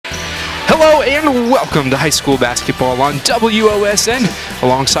Hello and welcome to high school basketball on WOSN.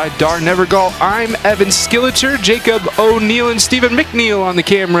 Alongside Dar Nevergall, I'm Evan Skilliter, Jacob O'Neill, and Stephen McNeil on the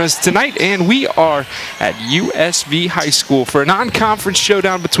cameras tonight, and we are at USB High School for a non-conference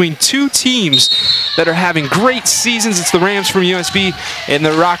showdown between two teams that are having great seasons. It's the Rams from USB and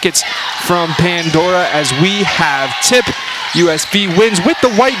the Rockets from Pandora, as we have Tip. USB wins with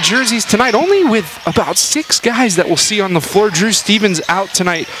the white jerseys tonight, only with about 6 guys that we'll see on the floor. Drew Stevens out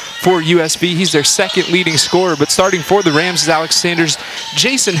tonight for USB. He's their second leading scorer, but starting for the Rams is Alex Sanders,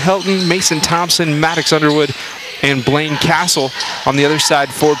 Jason Helton, Mason Thompson, Maddox Underwood, and Blaine Castle. On the other side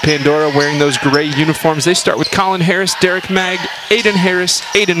for Pandora, wearing those gray uniforms, they start with Colin Harris, Derek Magg, Aiden Harris,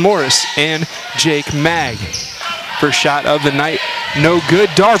 Aiden Morris, and Jake Magg. First shot of the night, no good.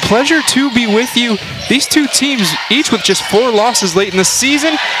 Dar, pleasure to be with you. These two teams, each with just 4 losses late in the season.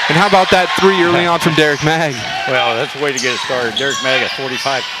 And how about that 3 early on from Derek Magg? Well, that's the way to get it started. Derek Magg, a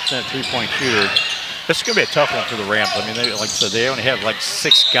 45% three-point shooter. This is going to be a tough one for the Rams. I mean, like I said, they only have like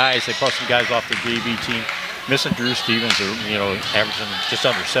 6 guys. They brought some guys off the JV team. Missing Drew Stevens, averaging just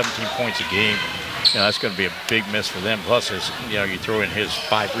under 17 points a game. That's going to be a big miss for them. Plus, you throw in his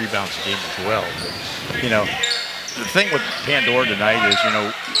 5 rebounds a game as well. The thing with Pandora tonight is,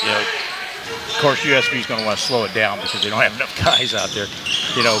 of course, USB is going to want to slow it down because they don't have enough guys out there,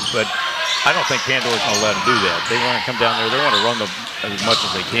 but I don't think Pandora's going to let them do that. They want to come down there. They want to run them as much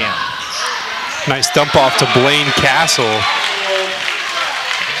as they can. Nice dump off to Blaine Castle.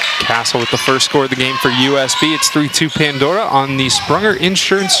 Castle with the first score of the game for USB. It's 3-2 Pandora on the Sprunger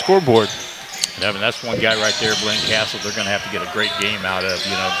Insurance scoreboard. Yeah, that's one guy right there, Blaine Castle. They're going to have to get a great game out of,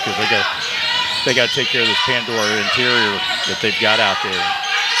 because they got to take care of this Pandora interior that they've got out there.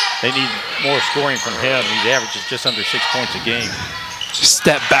 They need more scoring from him. He averages just under 6 points a game.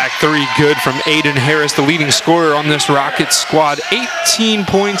 Step back 3, good from Aiden Harris, the leading scorer on this Rockets squad. 18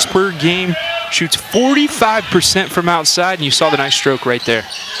 points per game, shoots 45% from outside, and you saw the nice stroke right there.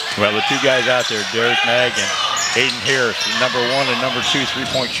 Well, the 2 guys out there, Derek Magg and Aiden Harris, the #1 and #2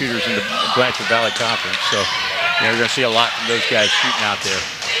 three-point shooters in the Blanchard Valley Conference. So, you're going to see a lot from those guys shooting out there.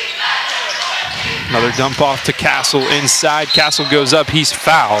 Another dump off to Castle inside. Castle goes up, he's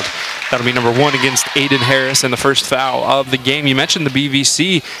fouled. That'll be #1 against Aiden Harris and the first foul of the game. You mentioned the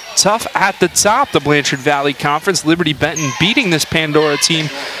BVC, tough at the top, the Blanchard Valley Conference. Liberty Benton beating this Pandora team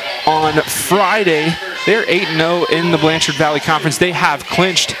on Friday. They're 8-0 in the Blanchard Valley Conference. They have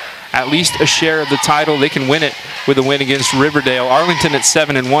clinched at least a share of the title. They can win it with a win against Riverdale. Arlington at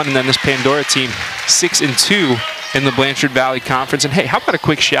 7-1, and then this Pandora team 6-2 in the Blanchard Valley Conference. And hey, how about a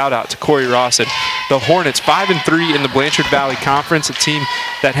quick shout out to Corey Ross and the Hornets, 5-3 in the Blanchard Valley Conference, a team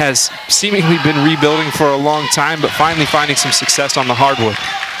that has seemingly been rebuilding for a long time, but finally finding some success on the hardwood.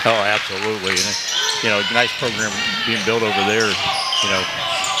 Oh, absolutely. And, nice program being built over there,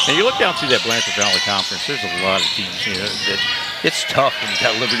 And you look down through that Blanchard Valley Conference, there's a lot of teams, that it's tough when you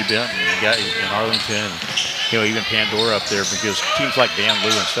got Liberty Benton, and you got in Arlington, and, even Pandora up there, because teams like Van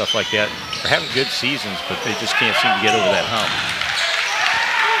Loo and stuff like that are having good seasons, but they just can't seem to get over that hump.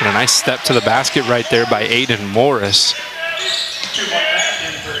 And a nice step to the basket right there by Aiden Morris.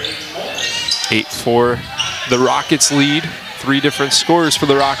 8-4, the Rockets lead. 3 different scores for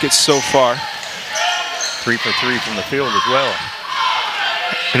the Rockets so far. 3 for 3 from the field as well.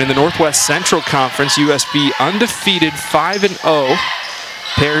 And in the Northwest Central Conference, USB undefeated, 5-0.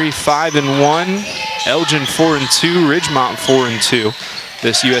 Perry 5-1. Elgin 4-2. Ridgemont 4-2.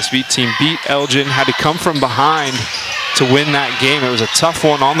 This USB team beat Elgin, had to come from behind to win that game. It was a tough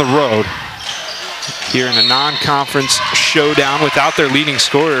one on the road. Here in a non-conference showdown without their leading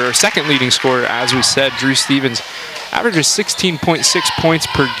scorer, or second leading scorer, as we said, Drew Stevens averages 16.6 points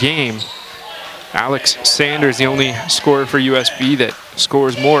per game. Alex Sanders, the only scorer for USB that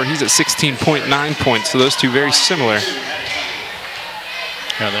scores more. He's at 16.9 points, so those two very similar.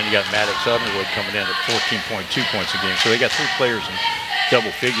 And then you got Maddox Underwood coming in at 14.2 points a game. So they got 3 players in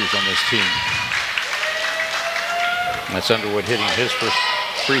double figures on this team. And that's Underwood hitting his first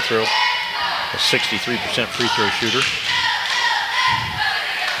free throw, a 63% free throw shooter.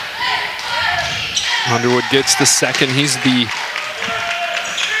 Underwood gets the second. He's the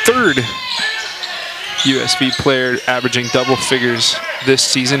 3rd USB player averaging double figures this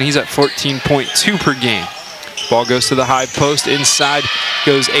season. He's at 14.2 per game. Ball goes to the high post. Inside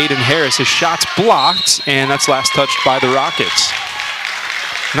goes Aiden Harris. His shot's blocked, and that's last touched by the Rockets.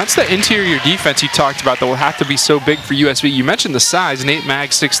 And that's the interior defense you talked about that will have to be so big for USV. You mentioned the size. Nate Mag,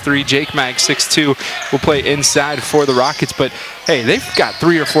 6'3", Jake Mag, 6'2", will play inside for the Rockets. But, hey, they've got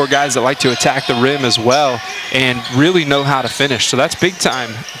 3 or 4 guys that like to attack the rim as well and really know how to finish. So that's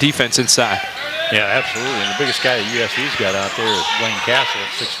big-time defense inside. Yeah, absolutely. And the biggest guy that USV's got out there is Wayne Castle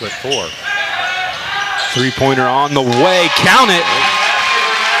at 6'4". Three-pointer on the way. Count it.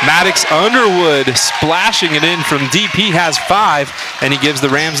 Maddox Underwood splashing it in from deep. He has 5, and he gives the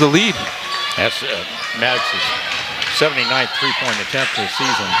Rams the lead. That's Maddox's 79th three-point attempt this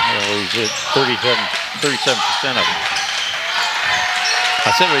season. He's at 37% of them.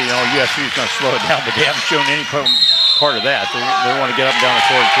 I said, USC is going to slow it down, but they haven't shown any part of that. They want to get up and down the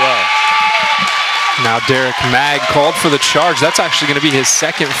court as well. Now Derek Mag called for the charge. That's actually going to be his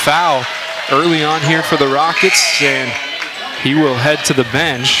 2nd foul early on here for the Rockets, and he will head to the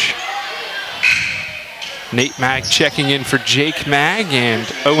bench. Nate Mag checking in for Jake Mag,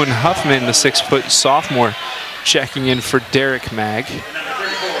 and Owen Huffman, the 6-foot sophomore, checking in for Derek Mag.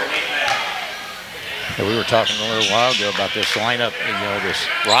 Yeah, we were talking a little while ago about this lineup, this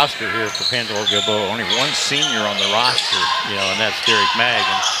roster here for Pandora-Gilboa. Only 1 senior on the roster, and that's Derek Mag,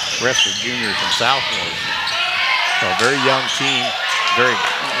 and the rest are juniors and sophomores. So a very young team, very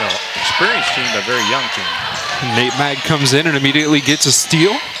experienced team, but very young team. Nate Mag comes in and immediately gets a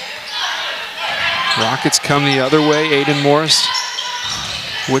steal. Rockets come the other way. Aiden Morris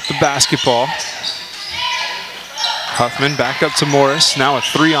with the basketball. Huffman back up to Morris. Now a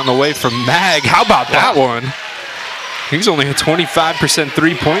 3 on the way from Mag. How about that one? He's only a 25%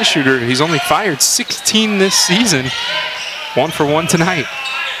 three-point shooter. He's only fired 16 this season. 1 for 1 tonight.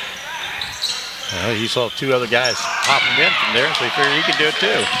 Well, he saw 2 other guys pop him in from there, so he figured he could do it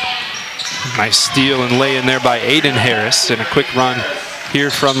too. Nice steal and lay in there by Aiden Harris, and a quick run here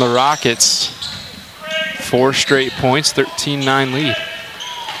from the Rockets. 4 straight points, 13-9 lead.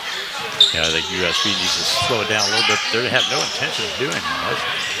 Yeah, I think USV needs to slow it down a little bit. They have no intention of doing it. That's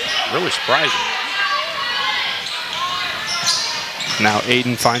really surprising. Now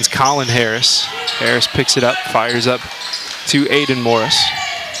Aiden finds Colin Harris. Harris picks it up, fires up to Aiden Morris.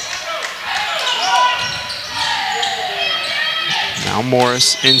 Now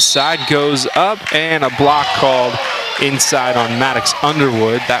Morris inside, goes up, and a block called inside on Maddox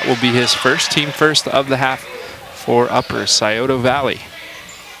Underwood. That will be his first, team first of the half for Upper Scioto Valley.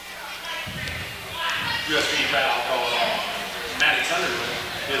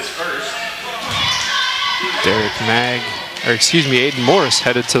 Derek Mag, or excuse me, Aiden Morris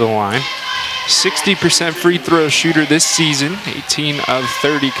headed to the line. 60% free throw shooter this season, 18 of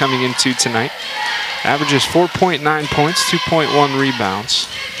 30 coming into tonight. Averages 4.9 points, 2.1 rebounds.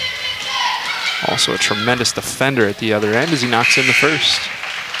 Also a tremendous defender at the other end as he knocks in the first.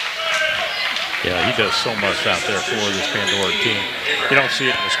 Yeah, he does so much out there for this Pandora team. You don't see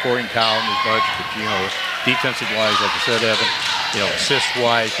it in the scoring column as much, but defensive-wise, like I said, Evan,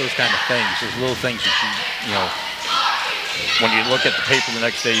 assist-wise, those kind of things, those little things that when you look at the paper the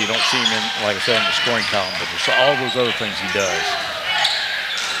next day, you don't see him in, like I said, in the scoring column, but there's all those other things he does.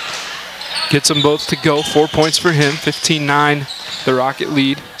 Gets them both to go. 4 points for him. 15-9, the Rocket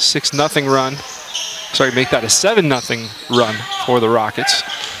lead. 6-0 run. Sorry, make that a 7-0 run for the Rockets.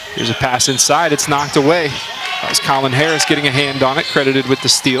 Here's a pass inside. It's knocked away. That was Colin Harris getting a hand on it, credited with the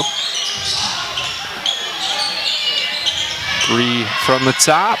steal. 3 from the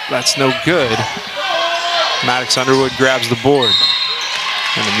top. That's no good. Maddox Underwood grabs the board.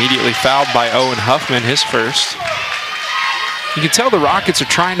 And immediately fouled by Owen Huffman, his first. You can tell the Rockets are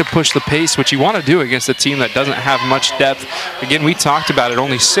trying to push the pace, which you want to do against a team that doesn't have much depth. Again, we talked about it,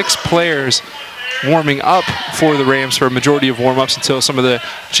 only 6 players warming up for the Rams for a majority of warm-ups until some of the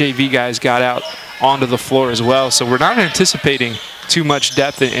JV guys got out onto the floor as well. So we're not anticipating too much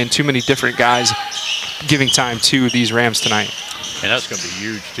depth and too many different guys giving time to these Rams tonight. And that's going to be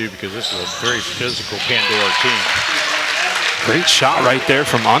huge, too, because this is a very physical Pandora team. Great shot right there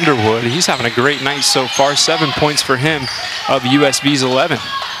from Underwood. He's having a great night so far. 7 points for him of USV's 11.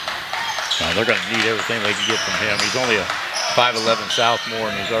 They're going to need everything they can get from him. He's only a 5'11" sophomore,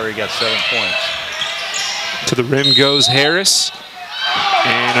 and he's already got 7 points. To the rim goes Harris.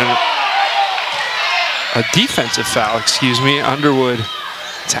 And a defensive foul, excuse me. Underwood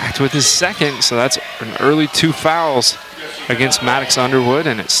attacked with his second, so that's an early 2 fouls against Maddox Underwood,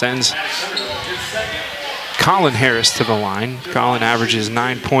 and it sends Colin Harris to the line. Colin averages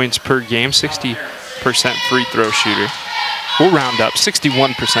 9 points per game, 60% free throw shooter. We'll round up,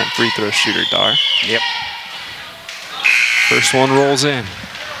 61% free throw shooter, Dar. Yep. First one rolls in.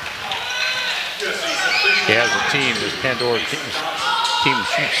 Yeah, as a team, this Pandora team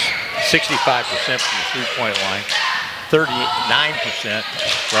shoots 65% from the three-point line, 39%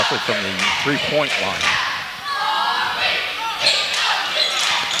 roughly from the three-point line.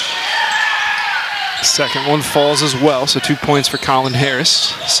 Second one falls as well, so 2 points for Colin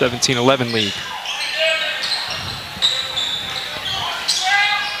Harris, 17-11 lead.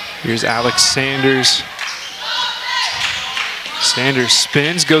 Here's Alex Sanders. Sanders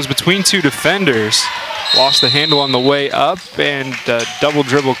spins, goes between two defenders. Lost the handle on the way up, and double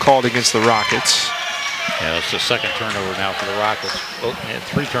dribble called against the Rockets. Yeah, that's the second turnover now for the Rockets. Oh, and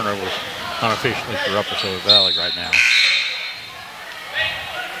 3 turnovers unofficially for Upper Silver Valley right now.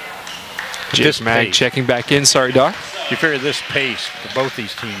 Jake Mag checking back in. Sorry, Dar. You figure this pace for both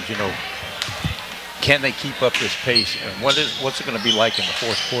these teams, you know, can they keep up this pace? And what's it going to be like in the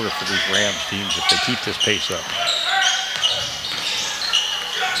fourth quarter for these Rams teams if they keep this pace up?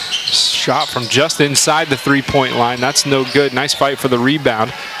 Shot from just inside the three-point line. That's no good. Nice fight for the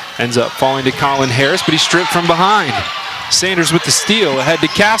rebound. Ends up falling to Colin Harris, but he's stripped from behind. Sanders with the steal. Ahead to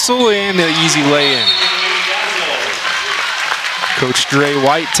Castle, and the easy lay-in. Coach Dre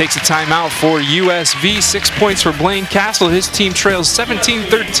White takes a timeout for USV. 6 points for Blaine Castle. His team trails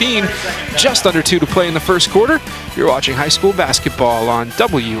 17-13. Just under 2 to play in the first quarter. You're watching high school basketball on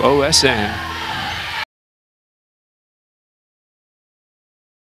WOSN.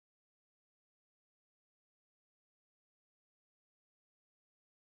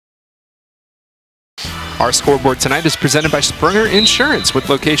 Our scoreboard tonight is presented by Sprunger Insurance with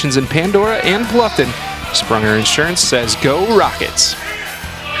locations in Pandora and Bluffton. Sprunger Insurance says go Rockets.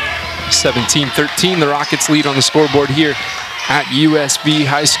 17-13, the Rockets lead on the scoreboard here at USB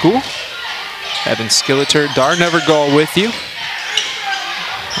High School. Evan Skilleter, Dar Nevergall with you.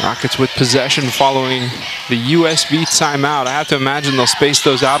 Rockets with possession following the USB timeout. I have to imagine they'll space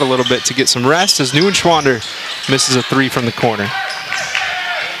those out a little bit to get some rest as Neuenschwander misses a 3 from the corner.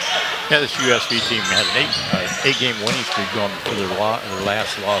 Yeah, this USB team had an eight-game winning streak going for their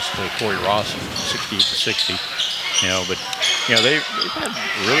last loss to Corey Ross, 68-60. You know, but you know they've had a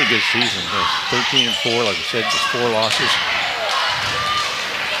really good season. 13-4, like I said, just 4 losses.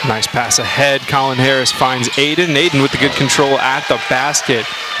 Nice pass ahead. Colin Harris finds Aiden. Aiden with the good control at the basket.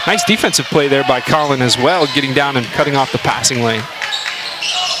 Nice defensive play there by Colin as well, getting down and cutting off the passing lane.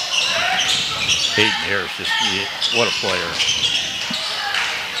 Aiden Harris, just what a player.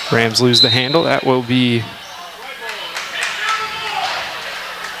 Rams lose the handle. That will be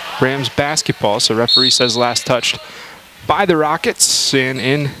Rams basketball. So referee says last touched by the Rockets. And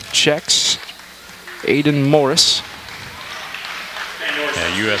in checks Aiden Morris.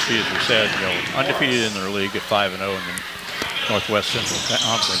 Yeah, USC, as we said, you know, undefeated in their league at 5-0 in the Northwest Central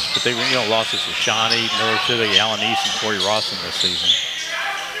Conference. But they, you know, losses to Shawnee, Miller City, Allen East, and Corey Rawson this season.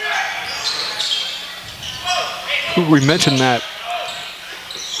 We mentioned that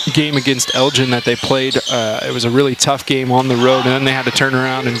game against Elgin that they played. It was a really tough game on the road, and then they had to turn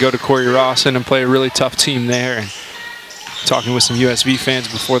around and go to Corey Rawson and play a really tough team there. And talking with some USV fans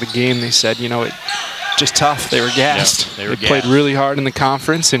before the game, they said, you know, it just tough. They were gassed. Yeah, they played really hard in the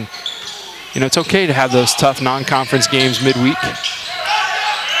conference, and you know, it's okay to have those tough non-conference games midweek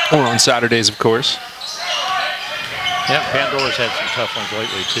or on Saturdays, of course. Yeah, Pandora's had some tough ones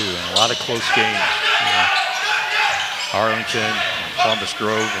lately too, and a lot of close games. You know, Arlington, Columbus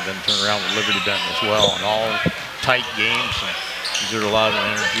Grove, and then turn around with Liberty Benton as well, and all tight games, and exert a lot of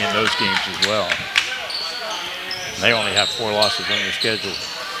energy in those games as well. And they only have 4 losses on their schedule.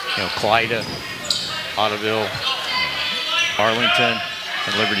 You know, Clyda, Ottoville, Arlington,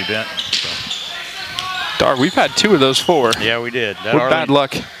 and Liberty Benton. So. Dar, we've had 2 of those 4. Yeah, we did. What bad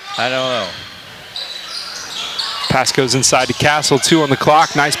luck. I don't know. Pass goes inside to Castle, 2 on the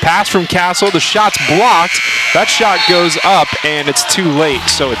clock. Nice pass from Castle. The shot's blocked. That shot goes up, and it's too late,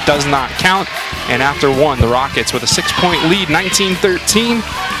 so it does not count. And after 1, the Rockets with a 6-point lead, 19-13.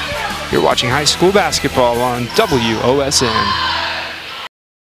 You're watching high school basketball on WOSN.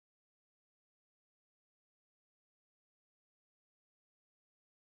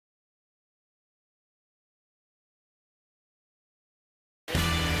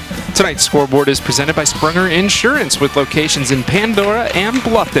 Tonight's scoreboard is presented by Sprunger Insurance with locations in Pandora and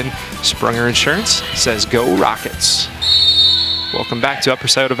Bluffton. Sprunger Insurance says go Rockets. Welcome back to Upper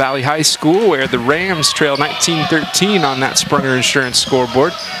Scioto Valley High School, where the Rams trail 19-13 on that Sprunger Insurance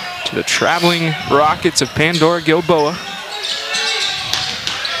scoreboard to the traveling Rockets of Pandora-Gilboa.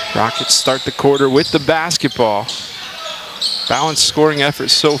 Rockets start the quarter with the basketball. Balanced scoring effort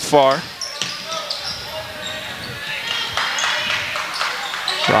so far.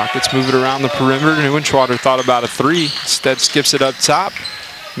 Rockets move it around the perimeter. Neuenschwander thought about a 3. Instead skips it up top.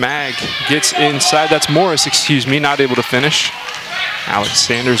 Mag gets inside. That's Morris, excuse me, not able to finish. Alex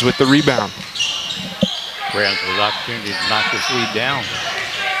Sanders with the rebound. Rams with opportunity to knock this lead down.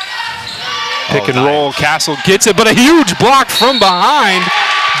 Pick and roll, Castle gets it, but a huge block from behind.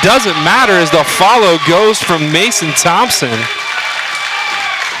 Doesn't matter as the follow goes from Mason Thompson.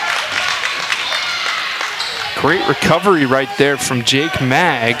 Great recovery right there from Jake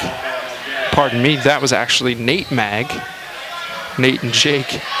Mag. Pardon me, that was actually Nate Mag. Nate and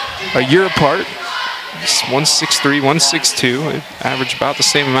Jake a year apart. 163, 162. They average about the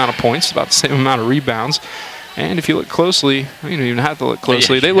same amount of points, about the same amount of rebounds. And if you look closely, you don't even have to look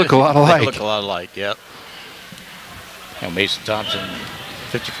closely, they look a lot alike. They look a lot alike, yep. You know, Mason Thompson,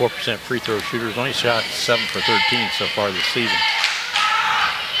 54% free throw shooters, only shot 7 for 13 so far this season.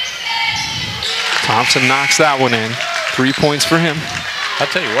 Thompson knocks that one in. 3 points for him. I'll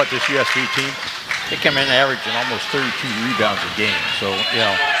tell you what, this USV team, they come in averaging almost 32 rebounds a game. So, you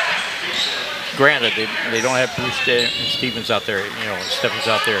know, granted, they don't have Bruce Stevens out there, you know, Stevens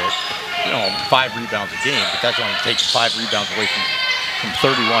out there at, you know, 5 rebounds a game, but that's only takes 5 rebounds away from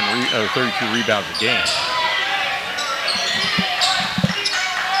 32 rebounds a game.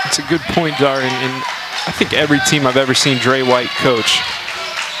 That's a good point, Dar, and I think every team I've ever seen Dre White coach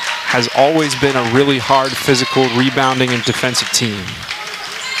has always been a really hard physical rebounding and defensive team.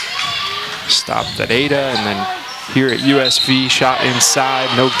 Stopped at Ada, and then here at USV, shot inside,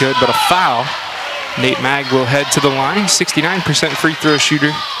 no good, but a foul. Nate Mag will head to the line, 69% free throw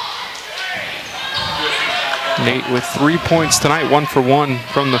shooter. Nate with 3 points tonight, 1 for 1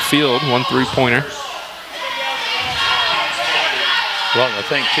 from the field, 1 3-pointer. Well, the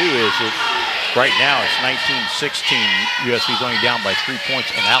thing too is that right now it's 19-16. USV's only down by 3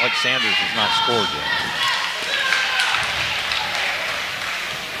 points, and Alex Sanders has not scored yet.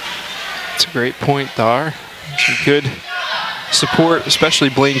 That's a great point, Dar. Some good support, especially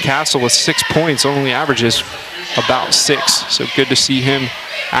Blaine Castle with 6 points, only averages about 6. So good to see him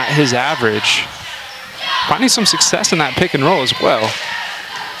at his average. Finding some success in that pick and roll as well.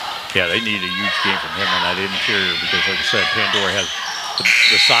 Yeah, they need a huge game from him on that interior because, like I said, Pandora has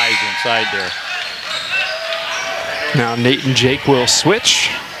the size inside there. Now Nate and Jake will switch.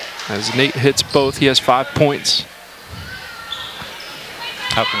 As Nate hits both, he has 5 points.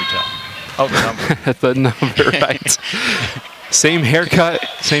 How can we tell? Oh, the number. The number, right. Same haircut,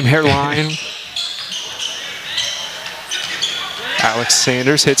 same hairline. Alex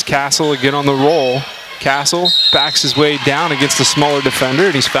Sanders hits Castle again on the roll. Castle backs his way down against the smaller defender,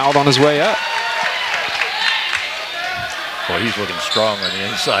 and he's fouled on his way up. Boy, he's looking strong on the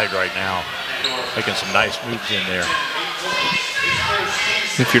inside right now. Making some nice moves in there.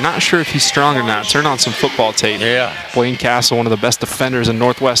 If you're not sure if he's strong or not, turn on some football tape. Yeah. Blaine Castle, one of the best defenders in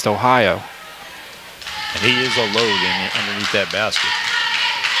Northwest Ohio. And he is a load underneath that basket.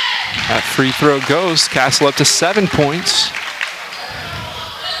 That free throw goes. Castle up to 7 points.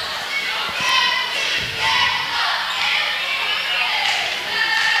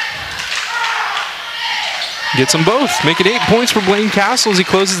 Gets them both. Make it 8 points for Blaine Castle as he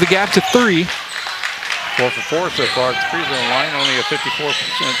closes the gap to 3. 4 for 4 so far at the free throw line. Only a 54%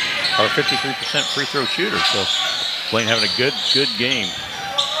 or 53% free throw shooter. So Blaine having a good game.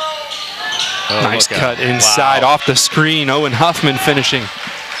 Oh, nice cut inside off the screen. Owen Huffman finishing.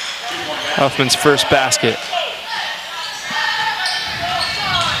 Huffman's first basket.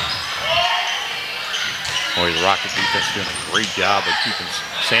 Boy, the Rocket defense doing a great job of keeping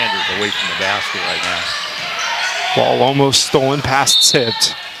Sanders away from the basket right now. Ball almost stolen, pass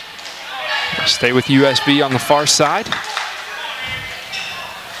tipped. Stay with USB on the far side.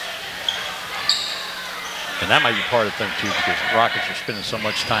 And that might be part of the thing too, because the Rockets are spending so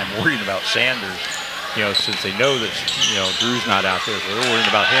much time worrying about Sanders, you know, since they know that, you know, Drew's not out there, so they're worrying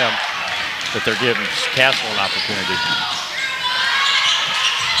about him, but they're giving Castle an opportunity.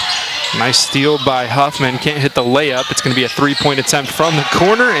 Nice steal by Huffman. Can't hit the layup. It's going to be a 3-point attempt from the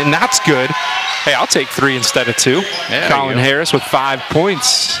corner, and that's good. Hey, I'll take 3 instead of 2. Yeah, Colin Harris with 5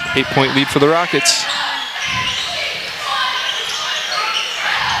 points. 8-point lead for the Rockets.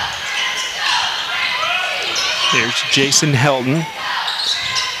 Here's Jason Helton.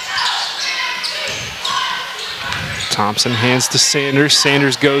 Thompson hands to Sanders.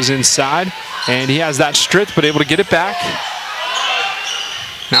 Sanders goes inside, and he has that stripped, but able to get it back.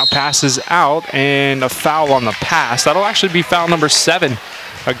 Now passes out, and a foul on the pass. That'll actually be foul number 7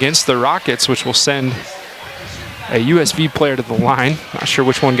 against the Rockets, which will send a USV player to the line. Not sure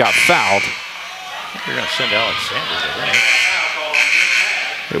which one got fouled. You're going to send Alex Sanders, I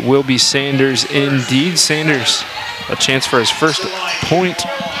think. It will be Sanders indeed. Sanders, a chance for his first point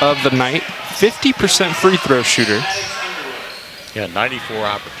of the night. 50% free throw shooter. Yeah, 94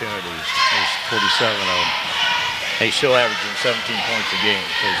 opportunities. There's 47 of them. He's still averaging 17 points a game,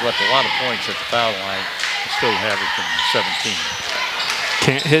 so he's left a lot of points at the foul line. Still averaging 17.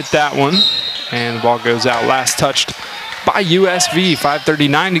 Can't hit that one. And the ball goes out. Last touched by USV.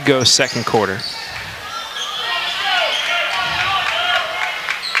 5:39 to go, second quarter.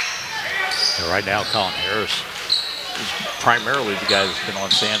 And right now, Colin Harris is primarily the guy that's been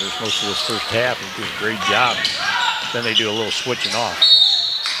on Sanders most of this first half. He's doing a great job. Then they do a little switching off.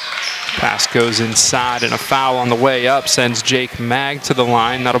 Pass goes inside, and a foul on the way up sends Jake Mag to the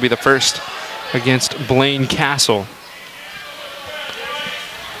line. That'll be the first against Blaine Castle.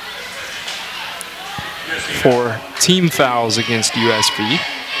 4 team fouls against USV.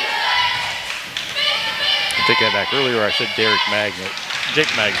 I take that back. Earlier I said Derek Mag.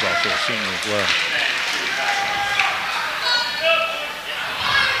 Jake Mag is also a senior as well.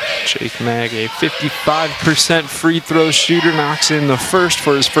 Jake Mag, a 55% free throw shooter, knocks in the first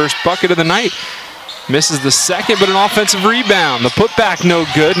for his first bucket of the night. Misses the second, but an offensive rebound. The putback no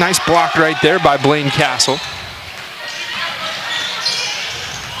good. Nice block right there by Blaine Castle.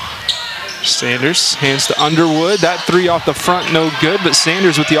 Sanders hands to Underwood. That three off the front, no good, but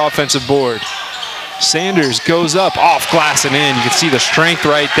Sanders with the offensive board. Sanders goes up, off glass and in. You can see the strength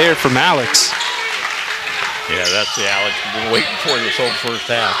right there from Alex. Yeah, that's the Alex we've been waiting for this whole first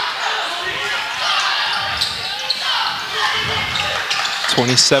half.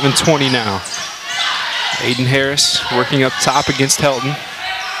 27-20 now. Aiden Harris working up top against Helton.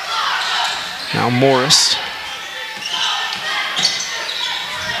 Now Morris.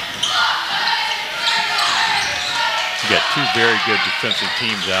 You got two very good defensive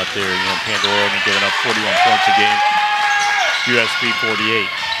teams out there. You know, Pandora only giving up 41 points a game. USV 48.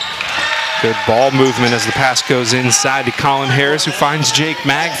 Good ball movement as the pass goes inside to Colin Harris, who finds Jake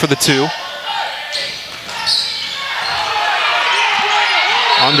Mag for the two.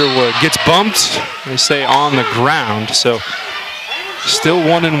 Underwood gets bumped. They say on the ground, so still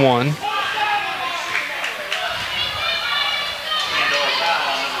 1-1.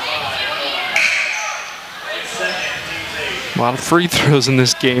 A lot of free throws in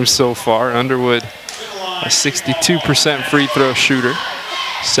this game so far. Underwood, a 62% free throw shooter.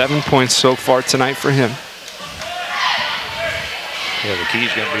 7 points so far tonight for him. Yeah, the key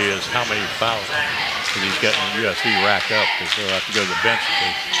is going to be is how many fouls that he's getting USV racked up, because they'll have to go to the bench if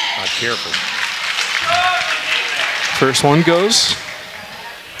they're not careful. First one goes.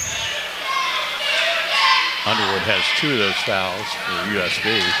 Underwood has 2 of those fouls for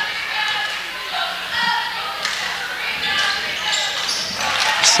USV.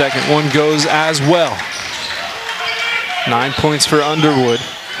 Second one goes as well. 9 points for Underwood.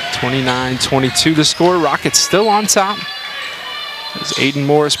 29-22 the score. Rockets still on top as Aiden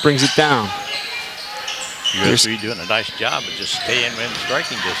Morris brings it down. USV doing a nice job of just staying in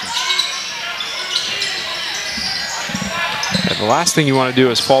striking distance. Yeah, the last thing you want to do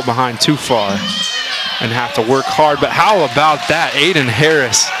is fall behind too far and have to work hard. But how about that? Aiden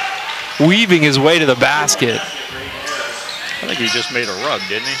Harris weaving his way to the basket. I think he just made a rug,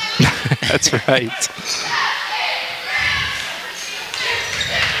 didn't he? That's right.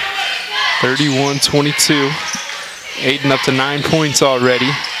 31-22. Aiden up to 9 points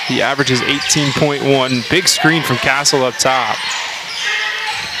already. He averages 18.1. Big screen from Castle up top.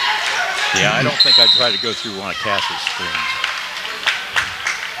 Yeah, I don't think I'd try to go through one of Castle's screens.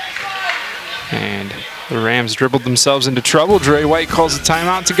 And the Rams dribbled themselves into trouble. Dre White calls a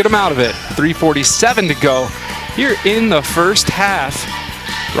timeout to get them out of it. 3:47 to go here in the first half.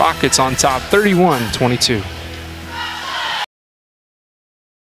 Rockets on top, 31-22.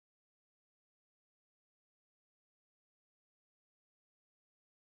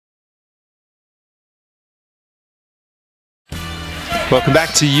 Welcome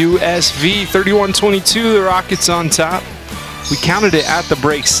back to USV, 31-22, the Rockets on top. We counted it at the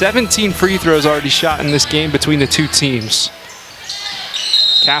break. 17 free throws already shot in this game between the two teams.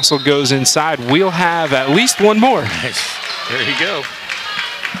 Castle goes inside. We'll have at least one more. Nice. There you go.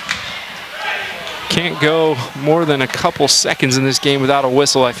 Can't go more than a couple seconds in this game without a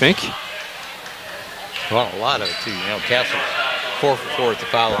whistle, I think. Well, a lot of it, too. You know, Castle's 4 for 4 at the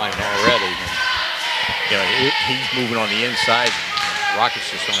foul line already. And, you know, he's moving on the inside.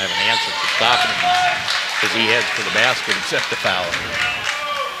 Rockets just don't have an answer for stopping him because he heads for the basket except the foul.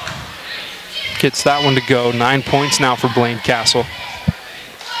 Gets that one to go. 9 points now for Blaine Castle.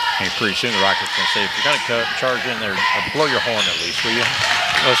 And pretty soon the Rockets going to say, if you're going to charge in there, blow your horn at least, will you?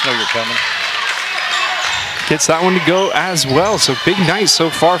 Let us know you're coming. Gets that one to go as well. So big night so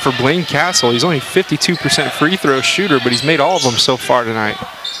far for Blaine Castle. He's only 52% free throw shooter, but he's made all of them so far tonight.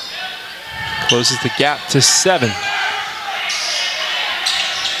 Closes the gap to 7.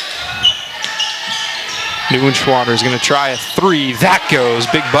 Neuenschwader is going to try a 3. That goes.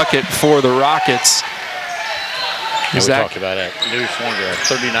 Big bucket for the Rockets. We talked about that. New Swanger, a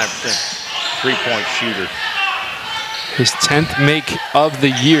 39% three-point shooter. His 10th make of the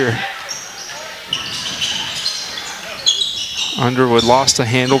year. Underwood lost the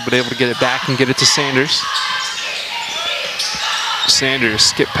handle, but able to get it back and get it to Sanders. Sanders,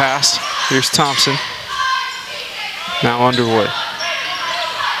 skip pass. Here's Thompson. Now Underwood.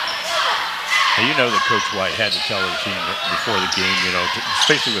 Now, you know that Coach White had to tell his team before the game, you know,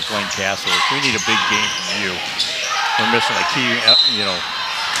 especially with Blaine Castle, if we need a big game from you. We're missing a key, you know,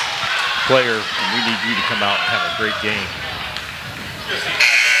 player, and we need you to come out and have a great game.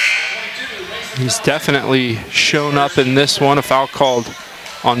 He's definitely shown up in this one. A foul called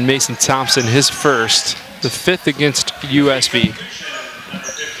on Mason Thompson, his first, the 5th against USB.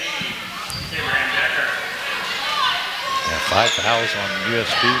 Yeah, 5 fouls on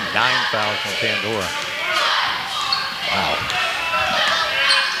USB, 9 fouls on Pandora. Wow.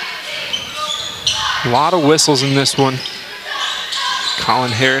 A lot of whistles in this one.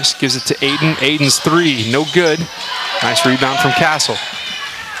 Colin Harris gives it to Aiden. Aiden's 3, no good. Nice rebound from Castle.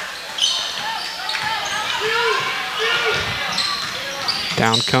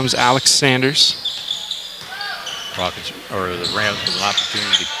 Down comes Alex Sanders. Rockets, or the Rams, with an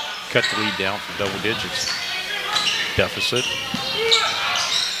opportunity to cut the lead down for double digits. Deficit.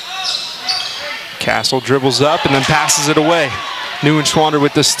 Castle dribbles up and then passes it away. Neuenschwander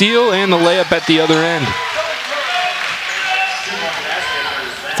with the steal and the layup at the other end.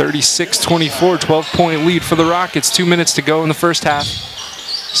 36-24, 12-point lead for the Rockets. 2 minutes to go in the first half.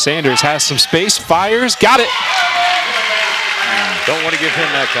 Sanders has some space, fires, got it. Don't want to give him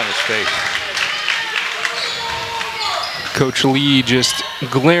that kind of space. Coach Lee just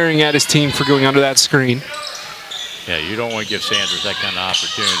glaring at his team for going under that screen. Yeah, you don't want to give Sanders that kind of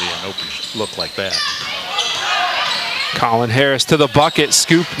opportunity, an open look like that. Colin Harris to the bucket,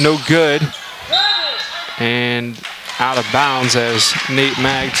 scoop, no good. And out of bounds as Nate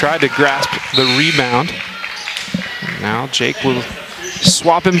Mag tried to grasp the rebound. Now Jake will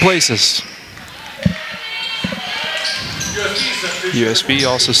swap in places. USB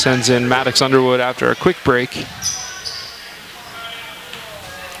also sends in Maddox Underwood after a quick break.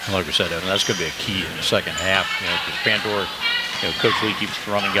 Like I said, that's going to be a key in the second half. You know, because Pandora, you know, Coach Lee keeps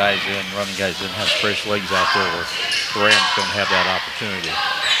running guys in, has fresh legs out there where the Rams don't have that opportunity.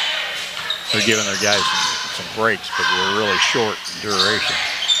 They're giving their guys some breaks, but they're really short in duration.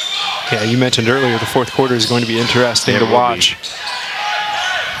 Yeah, you mentioned earlier the fourth quarter is going to be interesting to watch.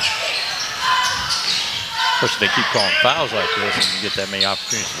 Of course, if they keep calling fouls like this and you get that many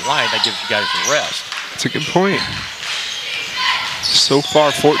opportunities to line, that gives you guys a rest. That's a good point. So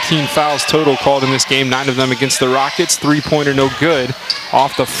far, 14 fouls total called in this game, 9 of them against the Rockets. 3-pointer no good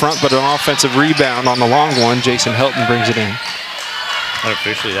off the front, but an offensive rebound on the long one. Jason Helton brings it in.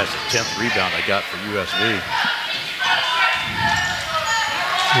 Unofficially, that's the 10th rebound I got for USB.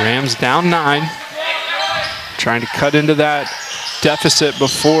 Rams down 9. Trying to cut into that deficit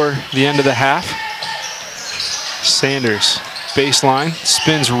before the end of the half. Sanders, baseline,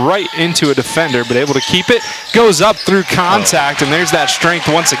 spins right into a defender, but able to keep it. Goes up through contact, and there's that strength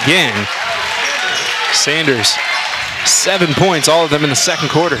once again. Sanders, 7 points, all of them in the second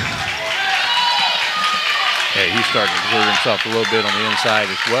quarter. Yeah, he's starting to exert himself a little bit on the inside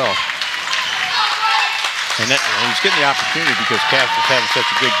as well. And he's getting the opportunity because Castle's having such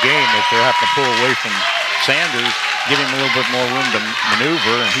a good game that they're having to pull away from Sanders, give him a little bit more room to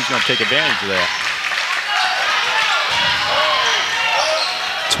maneuver, and he's going to take advantage of that.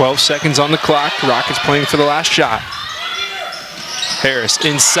 12 seconds on the clock. Rockets playing for the last shot. Harris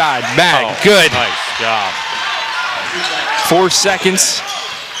inside, Mag, good. Nice job. 4 seconds.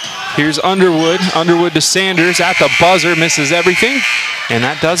 Here's Underwood. Underwood to Sanders at the buzzer, misses everything. And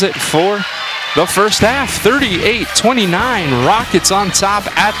that does it for the first half. 38-29, Rockets on top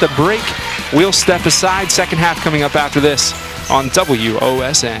at the break. We'll step aside. Second half coming up after this on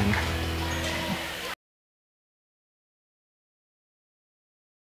WOSN.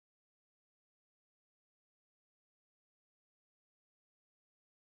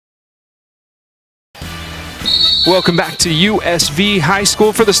 Welcome back to USV High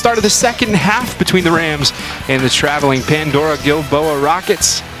School for the start of the second half between the Rams and the traveling Pandora-Gilboa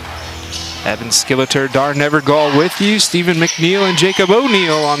Rockets. Evan Skilleter, Dar Nevergall with you. Stephen McNeil and Jacob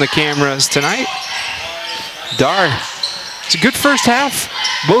O'Neill on the cameras tonight. Dar, it's a good first half.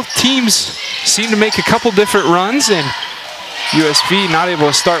 Both teams seem to make a couple different runs, and USV not able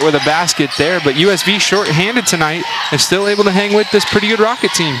to start with a basket there, but USV short-handed tonight and still able to hang with this pretty good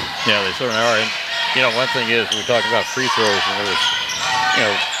Rocket team. Yeah, they certainly are. And, you know, one thing is, we're talking about free throws, and there was, you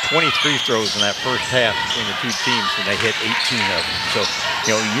know, 20 free throws in that first half between the two teams, and they hit 18 of them. So,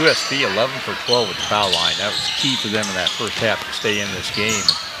 you know, USB 11 for 12 at the foul line. That was key for them in that first half to stay in this game.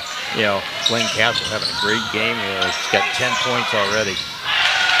 You know, Blaine Castle having a great game. He's got 10 points already.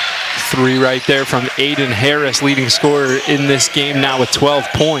 3 right there from Aiden Harris, leading scorer in this game now with 12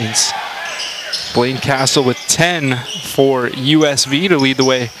 points. Blaine Castle with 10 for USV to lead the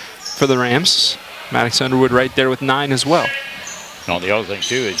way for the Rams. Maddox Underwood right there with 9 as well. Now, the other thing,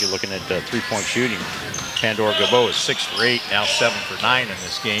 too, is you're looking at three-point shooting. Pandora-Gilboa is 6 for 8, now 7 for 9 in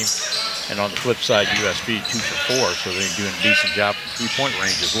this game. And on the flip side, USB 2 for 4, so they're doing a decent job from three-point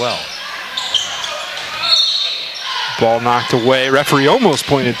range as well. Ball knocked away. Referee almost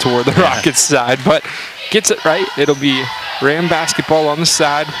pointed toward the Rockets side, but gets it right. It'll be Ram basketball on the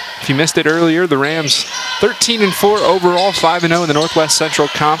side. If you missed it earlier, the Rams 13-4 overall, 5-0 in the Northwest Central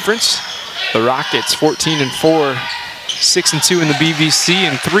Conference. The Rockets 14-4, 6-2 in the BVC,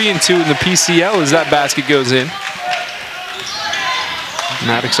 and 3-2 in the PCL as that basket goes in.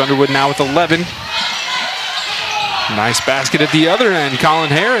 Maddox Underwood now with 11. Nice basket at the other end.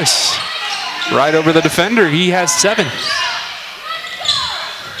 Colin Harris right over the defender. He has 7. And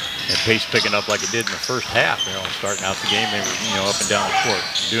pace picking up like it did in the first half. You know, starting out the game, they were, you know, up and down the court.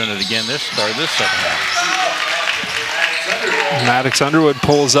 Doing it again this second half. Maddox Underwood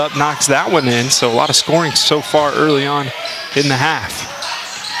pulls up, knocks that one in. So a lot of scoring so far early on in the half.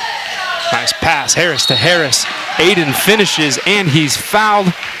 Nice pass, Harris to Harris. Aiden finishes, and he's fouled.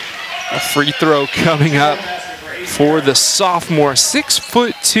 A free throw coming up for the sophomore,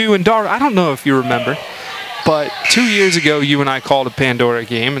 6'2", and Dar, I don't know if you remember, but 2 years ago you and I called a Pandora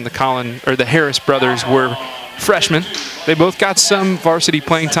game, and the Harris brothers were freshmen. They both got some varsity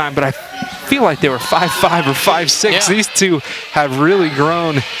playing time, but I feel like they were 5'5" or 5'6". Yeah. These two have really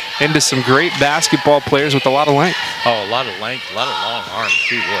grown into some great basketball players with a lot of length. Oh, a lot of length, a lot of long arms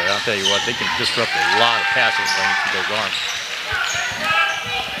too. Boy, I'll tell you what, they can disrupt a lot of passing lanes with those arms.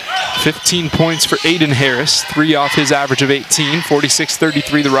 15 points for Aiden Harris, 3 off his average of 18,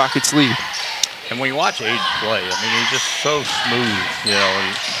 46-33 the Rockets lead. And when you watch Aiden play, I mean, he's just so smooth, you know,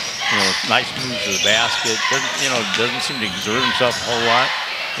 nice moves to the basket, doesn't seem to exert himself a whole lot.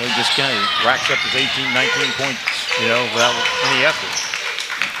 You know, he just kind of racks up his 18, 19 points, you know, without any effort.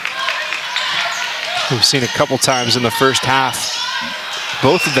 We've seen a couple times in the first half,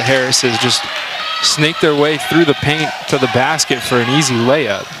 both of the Harrises just snake their way through the paint to the basket for an easy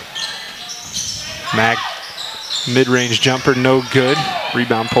layup. Mag mid-range jumper, no good.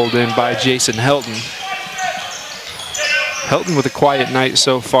 Rebound pulled in by Jason Helton. Helton with a quiet night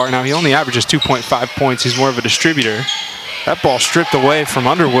so far. Now he only averages 2.5 points. He's more of a distributor. That ball stripped away from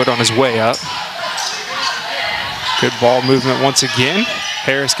Underwood on his way up. Good ball movement once again.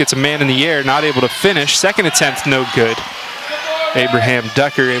 Harris gets a man in the air, not able to finish. Second attempt, no good. Abraham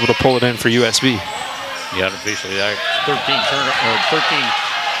Ducker able to pull it in for USB. Yeah, officially 13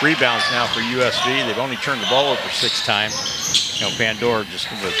 rebounds now for USV. They've only turned the ball over 6 times. You know, Pandora just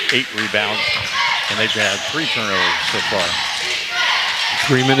with 8 rebounds, and they've had 3 turnovers so far.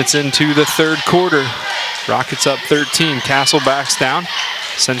 3 minutes into the third quarter. Rockets up 13. Castle backs down,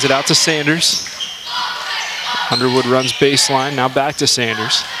 sends it out to Sanders. Underwood runs baseline, now back to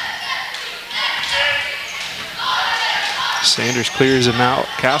Sanders. Sanders clears him out.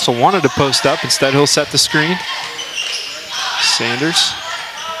 Castle wanted to post up, instead he'll set the screen. Sanders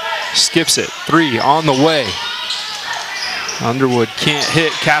skips it, 3 on the way. Underwood can't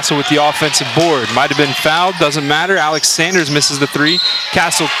hit. Castle with the offensive board. Might have been fouled, doesn't matter. Alex Sanders misses the 3.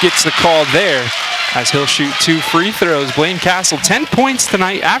 Castle gets the call there as he'll shoot 2 free throws. Blaine Castle, 10 points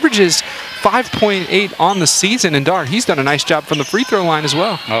tonight, averages 5.8 on the season. And Dar, he's done a nice job from the free throw line as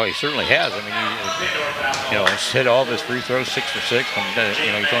well. Oh, he certainly has. I mean, he's hit all of his free throws, 6 for 6. And,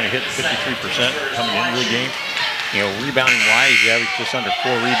 he's only hit 53% coming into the game. Rebounding wise, he averaged just under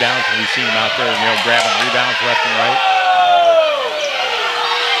 4 rebounds, and we've seen him out there, grabbing rebounds left and right.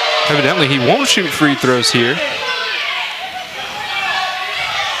 Evidently, he won't shoot free throws here.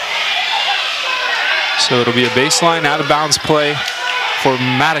 So it'll be a baseline out of bounds play for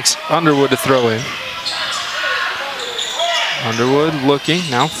Maddox Underwood to throw in. Underwood looking,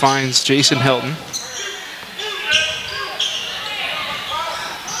 now finds Jason Helton.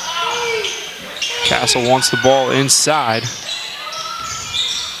 Castle wants the ball inside.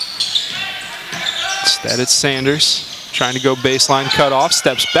 Instead it's Sanders. Trying to go baseline, cut off,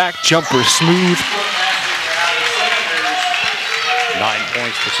 steps back, jumper smooth. 9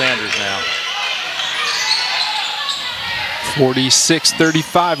 points for Sanders now.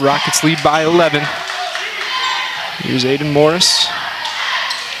 46-35, Rockets lead by 11. Here's Aiden Morris.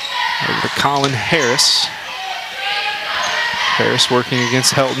 Over to Colin Harris. Harris working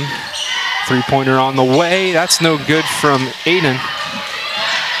against Helton. Three-pointer on the way. That's no good from Aiden.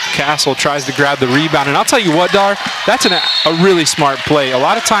 Castle tries to grab the rebound. And I'll tell you what, Dar, that's a really smart play. A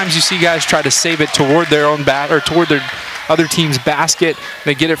lot of times you see guys try to save it toward their own bat or toward their other team's basket.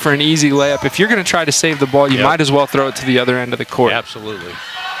 They get it for an easy layup. If you're going to try to save the ball, you might as well throw it to the other end of the court. Yeah, absolutely.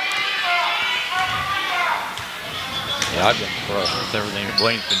 Yeah, I've been impressed with everything that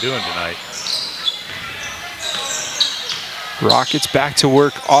Blaine's been doing tonight. Rockets back to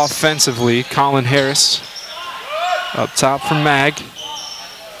work offensively. Colin Harris up top for Mag.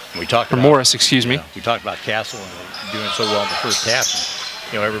 We talked about Morris, excuse me. We talked about Castle and doing so well in the first half.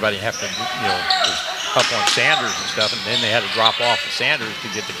 And, everybody have to, was up on Sanders and stuff, and then they had to drop off of Sanders to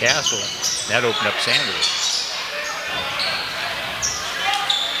get to Castle. And that opened up Sanders.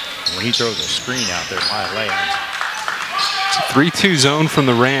 And when he throws a screen out there, my lands. It's a 3-2 zone from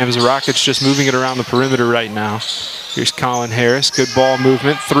the Rams. The Rockets just moving it around the perimeter right now. Here's Colin Harris. Good ball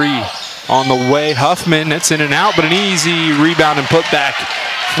movement. Three on the way. Huffman, it's in and out, but an easy rebound and put back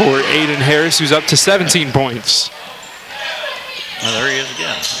for Aiden Harris, who's up to 17 points. Well, there he is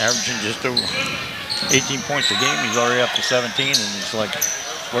again, averaging just over 18 points a game. He's already up to 17, and it's like,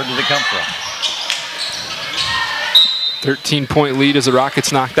 where did it come from? 13-point lead as the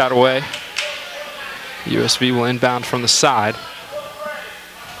Rockets knock that away. USB will inbound from the side.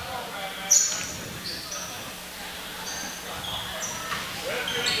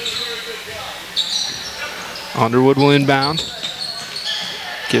 Underwood will inbound.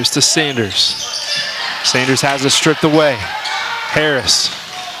 Gives to Sanders. Sanders has it stripped away. Harris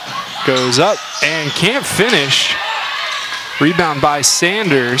goes up and can't finish. Rebound by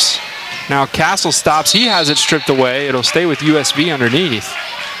Sanders. Now Castle stops. He has it stripped away. It'll stay with USB underneath.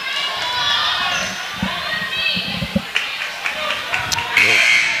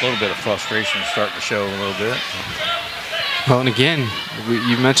 A little bit of frustration starting to show a little bit. Well, and again,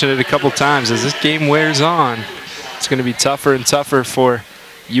 you mentioned it a couple times. As this game wears on, it's going to be tougher and tougher for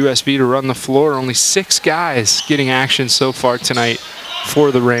USB to run the floor. Only 6 guys getting action so far tonight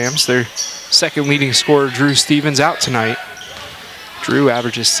for the Rams. Their second leading scorer, Drew Stevens, out tonight. Drew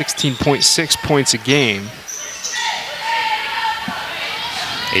averages 16.6 points a game.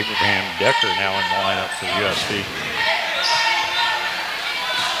 Abraham Decker now in the lineup for USB.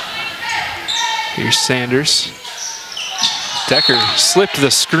 Here's Sanders. Decker slipped the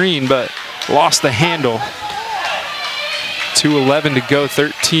screen but lost the handle. 2:11 to go,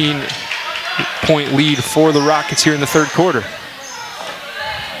 13-point lead for the Rockets here in the third quarter.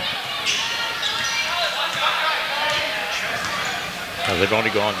 Now they've only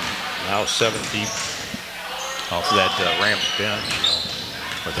gone now 7 deep off of that Rams bench,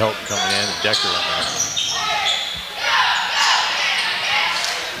 with Helton coming in and Decker in there.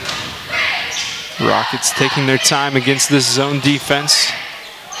 Rockets taking their time against this zone defense.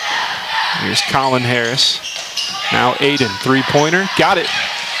 Here's Colin Harris. Now Aiden, three-pointer, got it.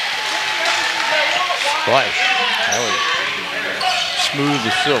 Splash. That was smooth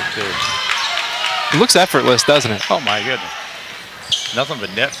as silk there. It looks effortless, doesn't it? Oh my goodness. Nothing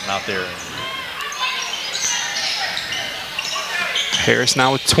but net from out there. Harris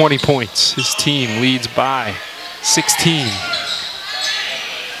now with 20 points. His team leads by 16.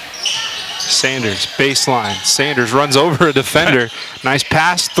 Sanders, baseline. Sanders runs over a defender. Nice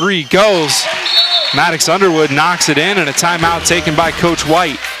pass, three goes. Maddox Underwood knocks it in, and a timeout taken by Coach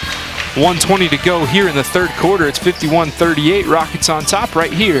White. 1:20 to go here in the third quarter. It's 51-38. Rockets on top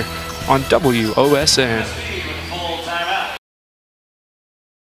right here on WOSN.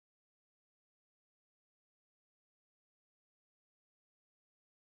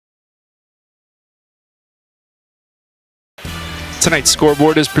 Tonight's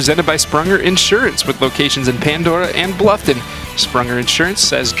scoreboard is presented by Sprunger Insurance with locations in Pandora and Bluffton. Sprunger Insurance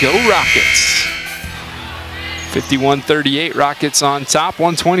says go Rockets. 51-38, Rockets on top.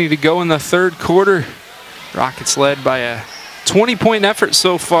 1:20 to go in the third quarter. Rockets led by a 20-point effort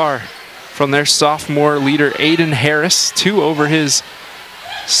so far from their sophomore leader, Aiden Harris, 2 over his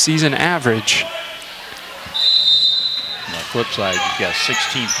season average. On the flip side, you've got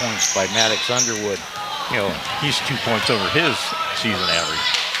 16 points by Maddox Underwood. He's 2 points over his season average.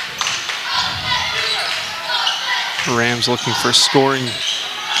 Rams looking for scoring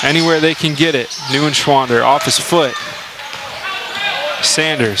anywhere they can get it. Neuenschwander off his foot.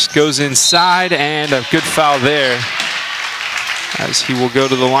 Sanders goes inside, and a good foul there as he will go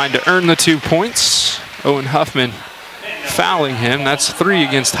to the line to earn the 2 points. Owen Huffman fouling him. That's 3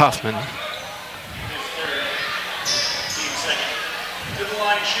 against Huffman.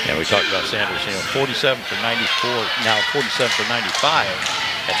 Yeah, we talked about Sanders, 47 for 94, now 47 for 95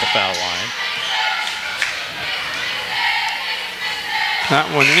 at the foul line. That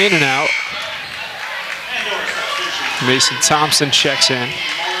one in and out. Mason Thompson checks in.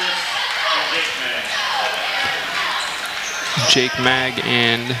 Jake Mag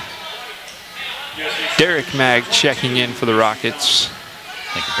and Derek Mag checking in for the Rockets.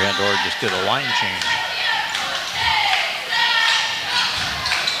 I think Pandora just did a line change.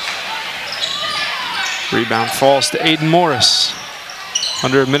 Rebound falls to Aiden Morris.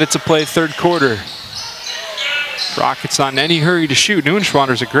 Under a minute to play, third quarter. Rockets not in any hurry to shoot.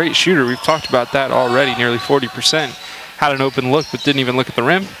 Neuenschwander's a great shooter. We've talked about that already, nearly 40%. Had an open look, but didn't even look at the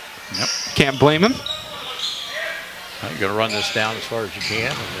rim. Yep. Can't blame him. I'm going to run this down as far as you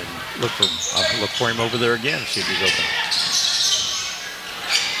can, and then I'll look for him over there again, see if he's open.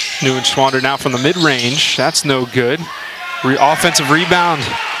 Neuenschwander now from the mid-range. That's no good. Offensive rebound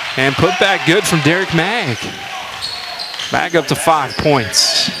and put back good from Derek Mag. Mag up to 5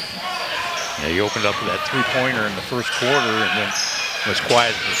 points. Yeah, he opened up with that three-pointer in the first quarter and then was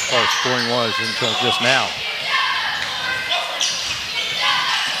quiet as far as scoring was until just now.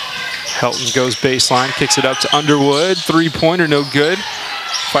 Helton goes baseline, kicks it up to Underwood. Three-pointer, no good.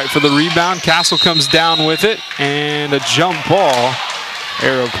 Fight for the rebound. Castle comes down with it, and a jump ball.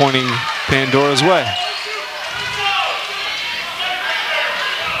 Arrow pointing Pandora's way.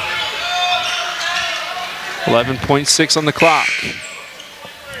 .6 on the clock.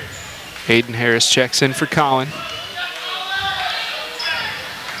 Aiden Harris checks in for Colin.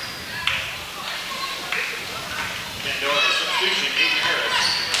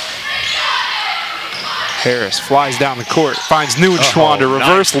 Harris flies down the court, finds Neuenschwander,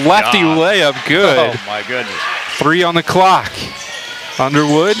 reverse lefty layup, good. Oh my goodness. 3 on the clock.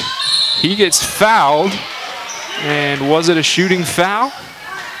 Underwood, he gets fouled. And was it a shooting foul?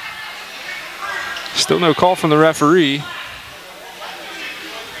 Still no call from the referee.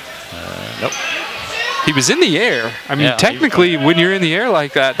 Nope. He was in the air. I mean, yeah, technically, when you're in the air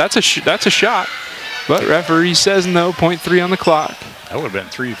like that, that's a shot. But referee says no. .3 on the clock. That would have been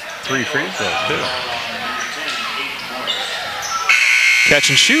three free throws too. Catch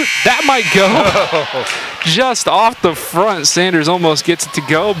and shoot. That might go. Just off the front. Sanders almost gets it to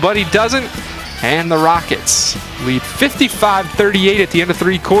go, but he doesn't. And the Rockets lead 55-38 at the end of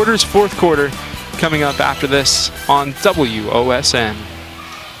 3 quarters. Fourth quarter coming up after this on WOSN.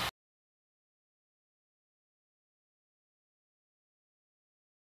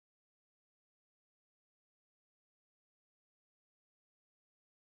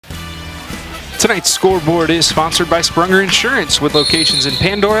 Tonight's scoreboard is sponsored by Sprunger Insurance with locations in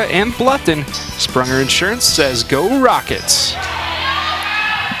Pandora and Bluffton. Sprunger Insurance says go Rockets.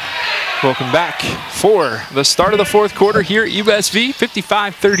 Welcome back for the start of the fourth quarter here at USV,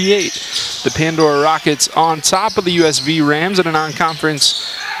 55-38. The Pandora Rockets on top of the USV Rams in a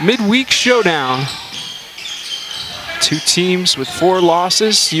non-conference midweek showdown. 2 teams with 4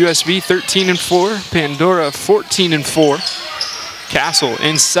 losses, USV 13-4, Pandora 14-4. Castle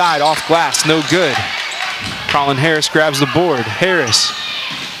inside, off glass, no good. Colin Harris grabs the board. Harris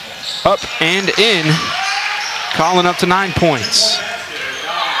up and in. Colin up to 9 points.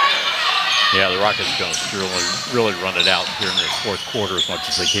 Yeah, the Rockets going to really run it out here in the fourth quarter as much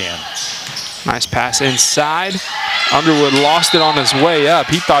as they can. Nice pass inside. Underwood lost it on his way up.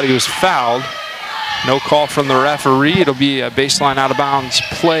 He thought he was fouled. No call from the referee. It'll be a baseline out of bounds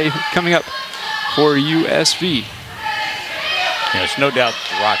play coming up for USV. Yeah, there's no doubt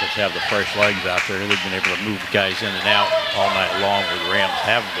the Rockets have the fresh legs out there. They've been able to move guys in and out all night long where the Rams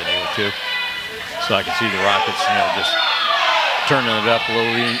haven't been able to. So I can see the Rockets, just turning it up a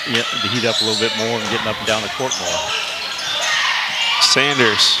little, the heat up a little bit more and getting up and down the court more.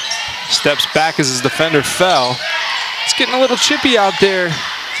 Sanders steps back as his defender fell. It's getting a little chippy out there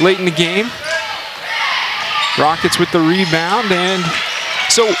late in the game. Rockets with the rebound, and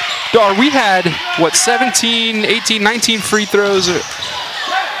so Dar, we had, 17, 18, 19 free throws in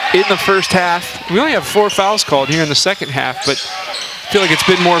the first half. We only have 4 fouls called here in the second half, but I feel like it's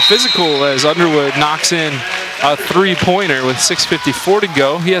been more physical as Underwood knocks in a 3-pointer with 6:54 to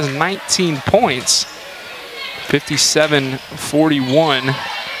go. He has 19 points, 57-41,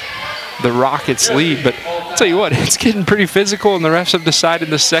 the Rockets lead. But I'll tell you what, it's getting pretty physical, and the refs have decided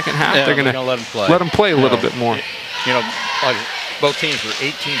the second half they're going to let them play a little bit more. Both teams were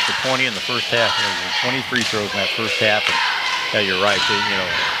 18 for 20 in the first half. 20 free throws in that first half. And yeah, you're right.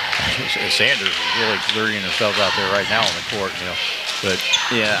 Sanders is really exerting himself out there right now on the court. But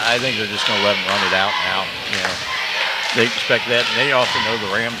yeah, I think they're just going to let him run it out now. They expect that, and they also know the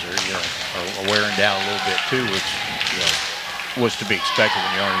Rams are wearing down a little bit too, which was to be expected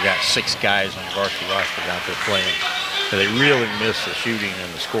when you only got 6 guys on your varsity roster out there playing. So they really miss the shooting and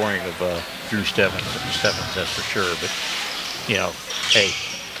the scoring of Drew Steffens. That's for sure. But hey,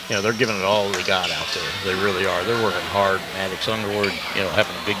 they're giving it all they got out there. They really are. They're working hard. Maddox Underwood,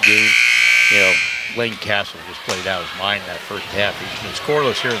 having a big game. Lane Castle just played out his mind that first half. He's been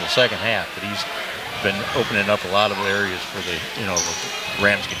scoreless here in the second half, but he's been opening up a lot of areas for the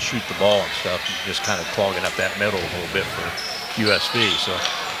Rams can shoot the ball and stuff, and just kind of clogging up that middle a little bit for USV. So,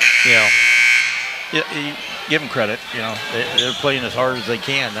 you give them credit. They're playing as hard as they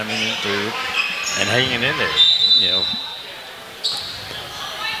can. I mean, and hanging in there.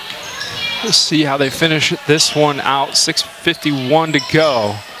 We'll see how they finish this one out. 6:51 to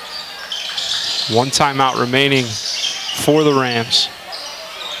go. One timeout remaining for the Rams.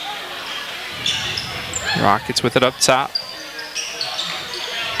 Rockets with it up top.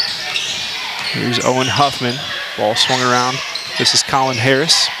 Here's Owen Huffman. Ball swung around. This is Colin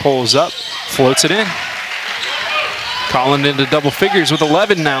Harris. Pulls up, floats it in. Colin into double figures with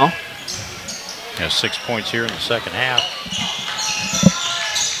 11 now. Yeah, 6 points here in the second half.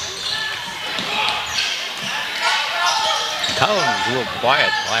 Colin was a little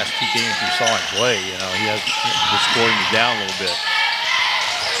quiet the last 2 games we saw him play. He has been scoring you down a little bit.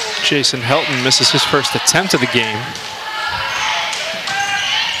 Jason Helton misses his first attempt of the game.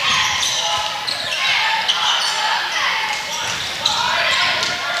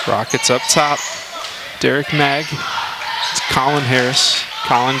 Rockets up top. Derek Mag. It's Colin Harris.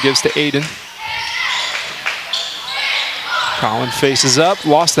 Colin gives to Aiden. Colin faces up,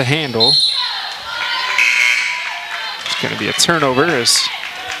 lost the handle. Going to be a turnover, as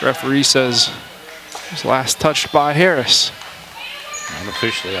referee says it was last touched by Harris.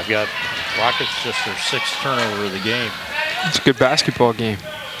 Unofficially, I've got Rockets just their 6th turnover of the game. It's a good basketball game.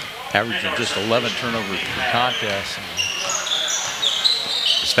 Averaging just 11 turnovers per contest. And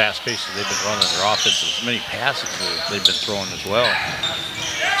as fast-paced as they've been running their offense, as many passes they've been throwing as well.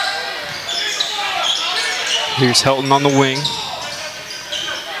 Here's Helton on the wing.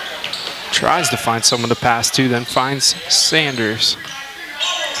 Tries to find someone to pass to, then finds Sanders.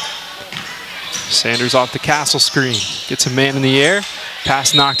 Sanders off the Castle screen. Gets a man in the air.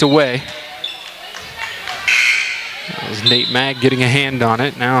 Pass knocked away. That was Nate Mag getting a hand on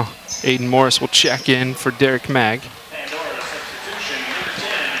it. Now Aiden Morris will check in for Derek Mag.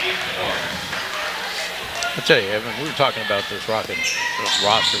 I'll tell you, Evan, we were talking about this roster when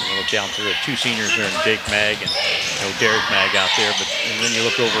we look down through it. 2 seniors there, and Jake Mag and Derek Mag out there. And then you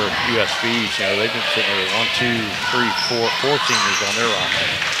look over at USB's, they've been sitting there with 4 seniors on their roster.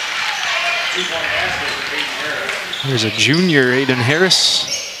 Here's a junior, Aiden Harris,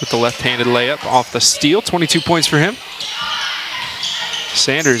 with the left-handed layup off the steal. 22 points for him.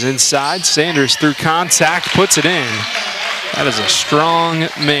 Sanders inside. Sanders through contact, puts it in. That is a strong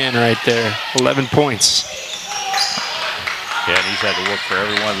man right there. 11 points. Yeah, and he's had to work for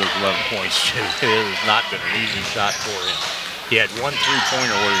every one of those 11 points, too. It has not been an easy shot for him. He had 1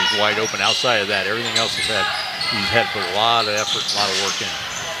 3-pointer where he's wide open. Outside of that, everything else he's had to put a lot of effort, a lot of work in.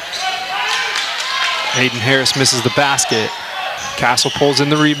 Aiden Harris misses the basket. Castle pulls in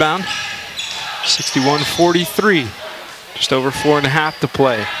the rebound. 61-43. Just over 4.5 to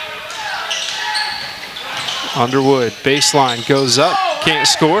play. Underwood, baseline, goes up, can't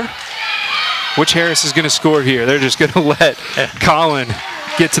score. Which Harris is going to score here? They're just going to let Colin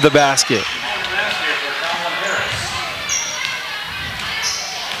get to the basket.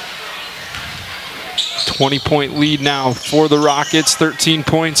 $20-point lead now for the Rockets, 13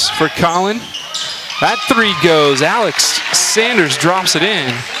 points for Colin. That 3 goes. Alex Sanders drops it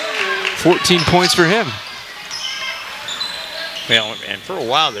in. 14 points for him. Well, and for a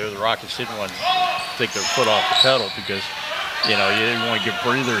while there, the Rockets didn't want to take their foot off the pedal because, you didn't want to give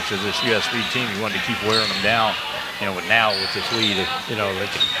breathers to this USV team. You wanted to keep wearing them down. But now with this lead, they can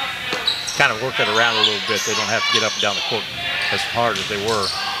kind of work it around a little bit. They don't have to get up and down the court as hard as they were.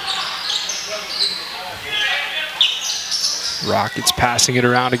 Rockets passing it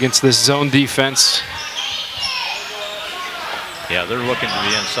around against this zone defense. Yeah, they're looking to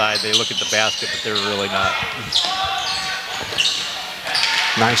the inside. They look at the basket, but they're really not.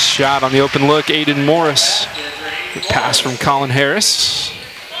 Nice shot on the open look, Aiden Morris. Good pass from Colin Harris.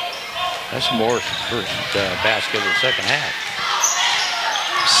 That's Morris' first basket of the second half.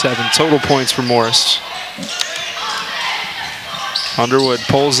 7 total points for Morris. Underwood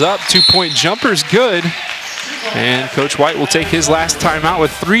pulls up, 2-point jumper's good. And Coach White will take his last timeout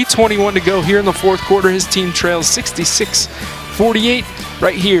with 3:21 to go here in the 4th quarter. His team trails 66-48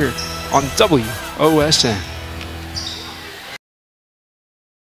 right here on WOSN.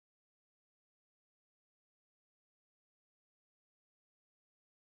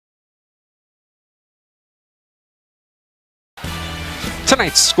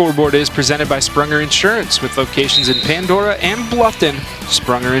 Tonight's scoreboard is presented by Sprunger Insurance with locations in Pandora and Bluffton.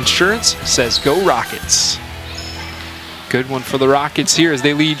 Sprunger Insurance says go Rockets. Good one for the Rockets here as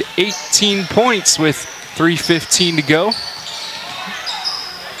they lead 18 points with 3:15 to go.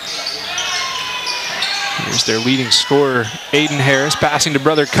 Here's their leading scorer, Aiden Harris, passing to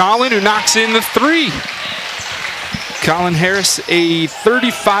brother Colin, who knocks in the three. Colin Harris, a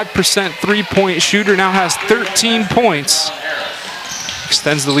 35% three-point shooter, now has 13 points.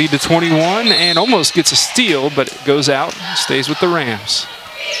 Extends the lead to 21 and almost gets a steal, but it goes out, stays with the Rams.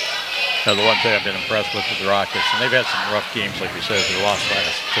 Now, the one thing I've been impressed with the Rockets, and they've had some rough games, like we said, they lost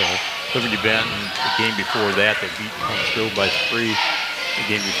last to Liberty Bend. The game before that, they beat Huntsville by 3. The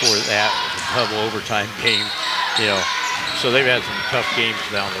game before that was a double overtime game, you know. So they've had some tough games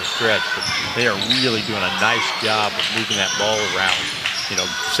down the stretch, but they are really doing a nice job of moving that ball around, you know,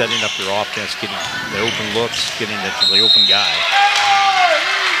 setting up their offense, getting the open looks, getting it to the open guy.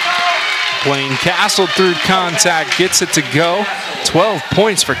 Blaine Castle through contact, gets it to go. 12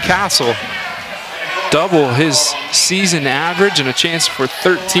 points for Castle. Double his season average and a chance for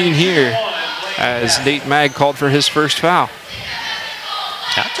 13 here as Nate Mag called for his first foul.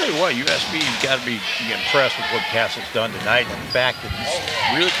 I'll tell you what, USB, you've got to be impressed with what Castle's done tonight, and the fact that he's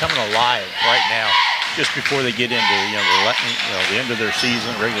really coming alive right now, just before they get into the end of their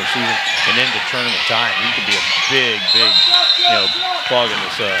season, regular season, and into tournament time. He could be a big plug in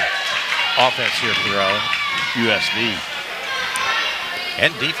this offense here for USB.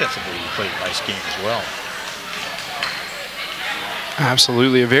 And defensively, he played a nice game as well.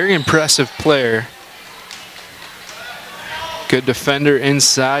 Absolutely, a very impressive player. Good defender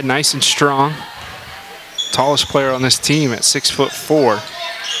inside, nice and strong. Tallest player on this team at 6'4".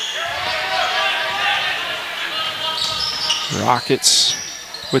 Rockets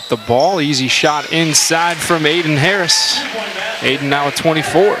with the ball, easy shot inside from Aiden Harris. Aiden now at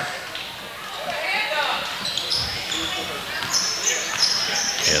 24.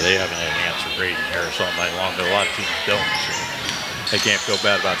 Yeah, they haven't had an answer for Aiden Harris all night long, but a lot of teams don't, so they can't feel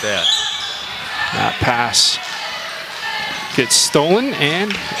bad about that. That pass gets stolen,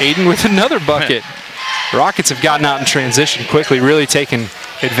 and Aiden with another bucket. Rockets have gotten out in transition quickly, really taking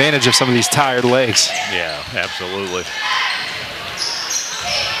advantage of some of these tired legs. Yeah, absolutely.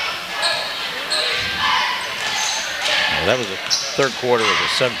 Yeah, that was the third quarter, was a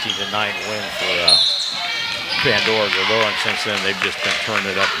 17-9 win for Pandora-Gilboa, and since then they've just been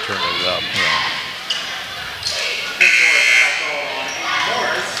turning it up and turning it up. You know.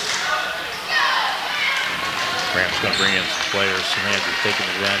 Rams going to bring in some players. Sanders taking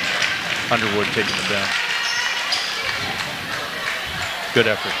the bench. Underwood taking the bench. Good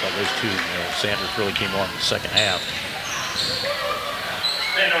effort by those two. You know, Sanders really came on in the second half.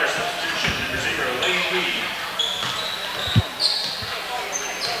 Pandora substitution, number 0, Lane Lee.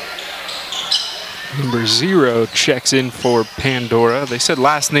 Number 0 checks in for Pandora. They said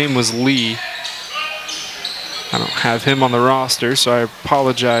last name was Lee. I don't have him on the roster, so I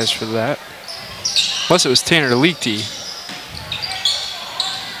apologize for that. Unless it was Tanner Leakty.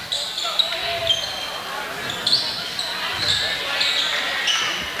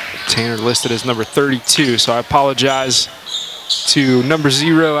 Tanner listed as number 32, so I apologize to number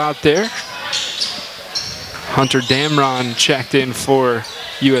 0 out there. Hunter Damron checked in for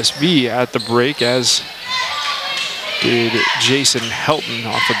USB at the break, as did Jason Helton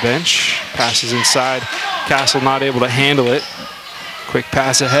off the bench. Passes inside. Castle not able to handle it. Quick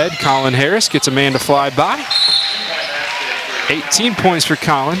pass ahead. Colin Harris gets a man to fly by. 18 points for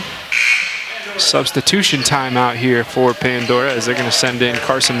Colin. Substitution timeout here for Pandora as they're going to send in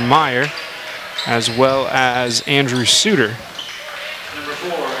Carson Meyer as well as Andrew Suter. Number 4,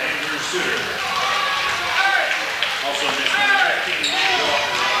 Andrew Suter. Also missed number 15.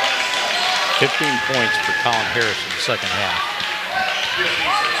 15 points for Colin Harris in the second half.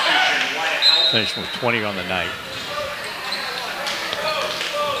 Finished with 20 on the night.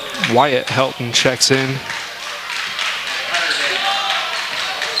 Wyatt Helton checks in. And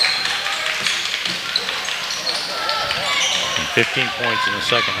 15 points in the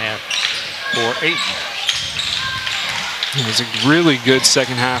second half for Aiden. It was a really good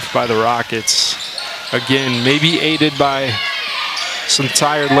second half by the Rockets. Again, maybe aided by some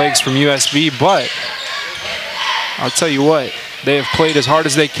tired legs from USB, but I'll tell you what, they have played as hard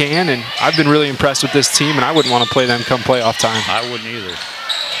as they can, and I've been really impressed with this team, and I wouldn't want to play them come playoff time. I wouldn't either.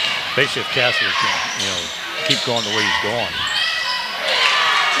 Especially if Castle can, keep going the way he's going.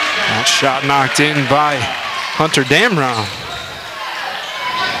 That shot knocked in by Hunter Damron.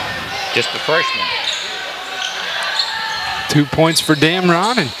 Just a freshman. 2 points for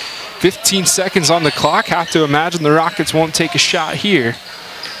Damron, and 15 seconds on the clock. Have to imagine the Rockets won't take a shot here.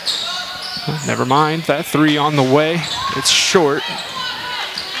 Never mind, that three on the way. It's short.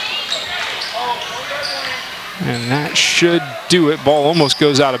 And that should do it. Ball almost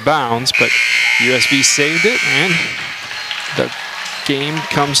goes out of bounds, but USB saved it, and the game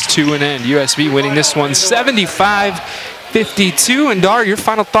comes to an end. USB winning this one 75-52. And Dar, your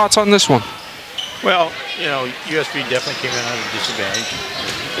final thoughts on this one? Well, you know, USB definitely came in at a disadvantage.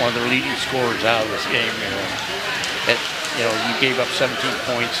 One of the leading scorers out of this game. You know, you gave up 17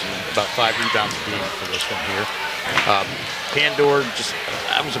 points and about 5 rebounds a game for this one here. Pandora,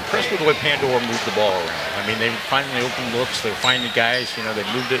 I was impressed with the way Pandora moved the ball around. I mean, they were finding the open looks, they were finding the guys, you know, they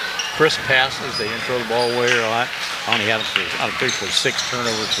moved it. Crisp passes, they didn't throw the ball away a lot. I only had them for, basically 6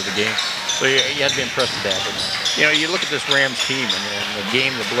 turnovers for the game. So you had to be impressed with that. But, you know, you look at this Rams team and the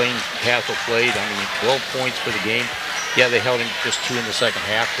game that Blaine Castle played, I mean, 12 points for the game. Yeah, they held him just 2 in the second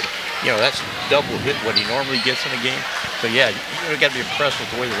half, but, you know, that's double hit what he normally gets in a game. So, yeah, you got to be impressed with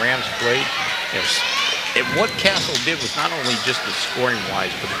the way the Rams played. You know, and what Castle did was not only just the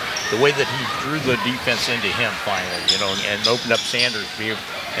scoring-wise, but the way that he drew the defense into him finally, you know, and opened up Sanders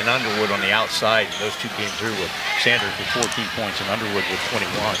and Underwood on the outside. Those two came through with Sanders with 14 points and Underwood with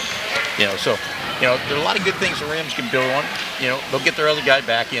 21. You know, so, you know, there are a lot of good things the Rams can build on. You know, they'll get their other guy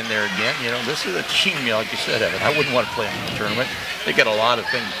back in there again. You know, this is a team, you know, like you said, Evan, I wouldn't want to play in the tournament. They got a lot of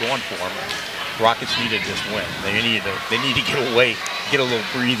things going for them. Rockets need to just win. They need to get away, get a little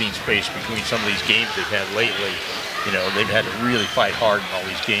breathing space between some of these games they've had lately. You know, they've had to really fight hard in all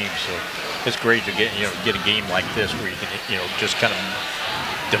these games. So it's great to get a game like this where you can, you know, just kind of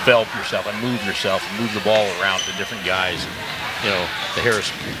develop yourself and move the ball around to different guys. And, you know, the Harris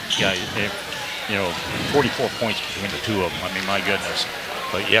guy, you know, 44 points between the two of them. I mean, my goodness.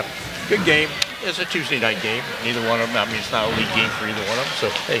 But yep, good game. It's a Tuesday night game. Neither one of them, I mean, it's not a league game for either one of them. So,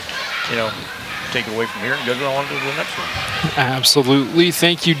 hey, you know, take it away from here and go on to the next one. Absolutely.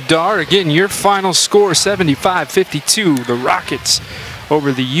 Thank you, Dar. Again, your final score, 75-52. The Rockets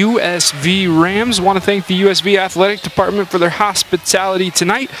over the USV Rams. Want to thank the USV Athletic Department for their hospitality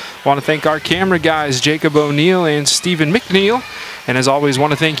tonight. Want to thank our camera guys, Jacob O'Neill and Stephen McNeil. And as always,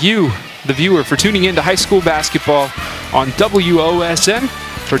 want to thank you, the viewer, for tuning in to high school basketball on WOSN.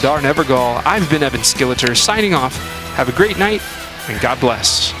 For Dar Nevergall, I've been Evan Skilleter, signing off. Have a great night, and God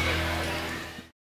bless.